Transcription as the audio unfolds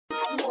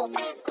Real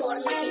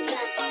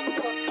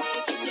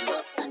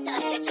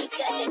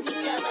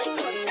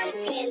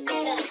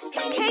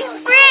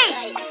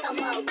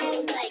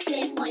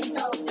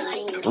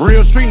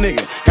street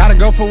nigga, gotta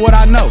go for what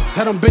I know.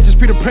 Tell them bitches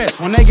free to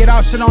press when they get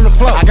out shit on the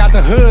floor. I got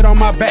the hood on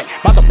my back,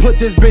 bout to put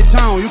this bitch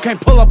on. You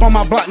can't pull up on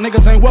my block,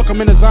 niggas ain't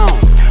welcome in the zone.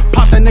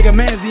 Pop that nigga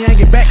mans, he ain't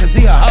get back cause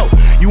he a hoe.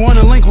 You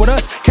wanna link with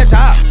us? Catch a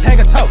op, tag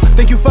a toe.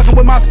 Think you fucking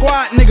with my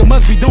squad? Nigga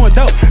must be doing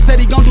dope.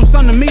 Said he gon' do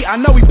something to me, I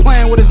know he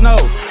playing with his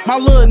nose. My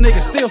little nigga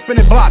still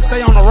spinning blocks,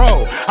 stay on the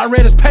road. I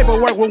read his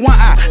paperwork with one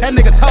eye, that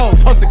nigga told.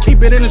 Supposed to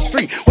keep it in the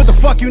street, what the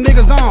fuck you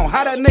niggas on?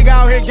 How that nigga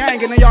out here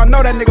gangin' and y'all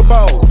know that nigga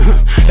bold.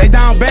 They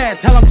down bad,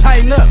 tell them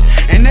tighten up.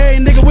 And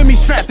every nigga with me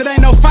strapped, it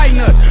ain't no fighting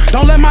us.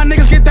 Don't let my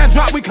niggas get that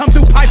drop, we come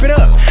through, pipe it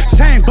up.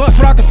 Chain bust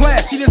without the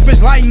flash, see this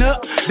bitch lighting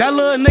up. That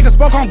little nigga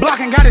spoke on block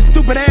and got his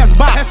stupid ass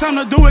box. Had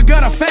something to do with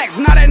gutter facts,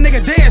 now that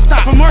nigga dead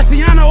stop. From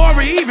Marciano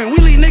over even, we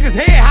leave niggas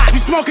head hot. You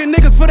smoking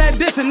niggas for that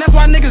diss and that's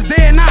why niggas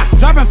dead now.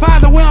 Dropping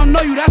fives and we don't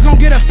know you, that's gon'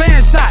 get a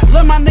fan shot.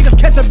 Let my niggas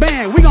catch a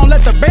band, we gon'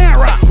 let the band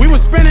rock. We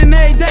was spinning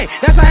every day,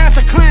 that's how half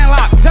the clan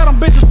lock. Tell them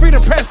bitches free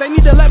to press, they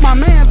need to let my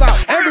mans out.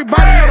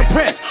 Everybody know the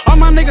press, all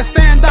my niggas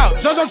stand out.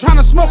 JoJo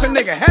tryna smoke a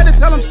nigga, had to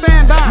tell him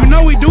stand down. You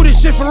know we do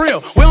this shit for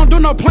real, we don't do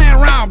no playing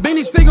around.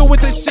 Benny Siegel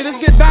with this shit, let's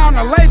get down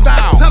or lay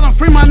down. Tell them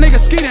free my nigga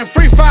Skeetin',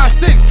 free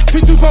 5-6.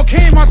 Pt2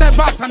 came out that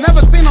box, I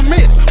never seen him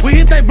miss. We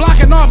hit they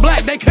block in all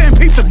black, they couldn't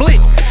peep the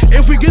blitz.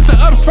 If we get the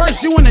ups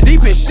first, you in the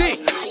deepest shit.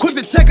 Quick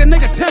to check a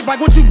nigga temp like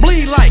what you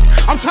bleed like.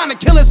 I'm tryna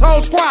kill his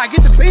whole squad,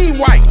 get the team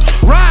white.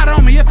 Ride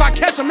on me, if I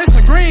catch him, it's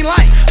a green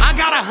light. I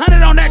got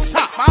 100 on that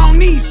top, I don't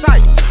need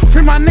sights.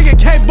 Free my nigga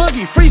K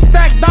Boogie, free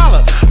stack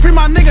dollar. Free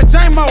my nigga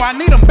J-Mo, I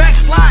need him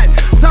backsliding.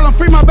 Tell him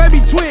free my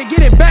baby twig, get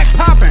it back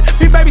poppin'.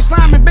 Free baby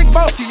slime and big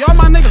bow,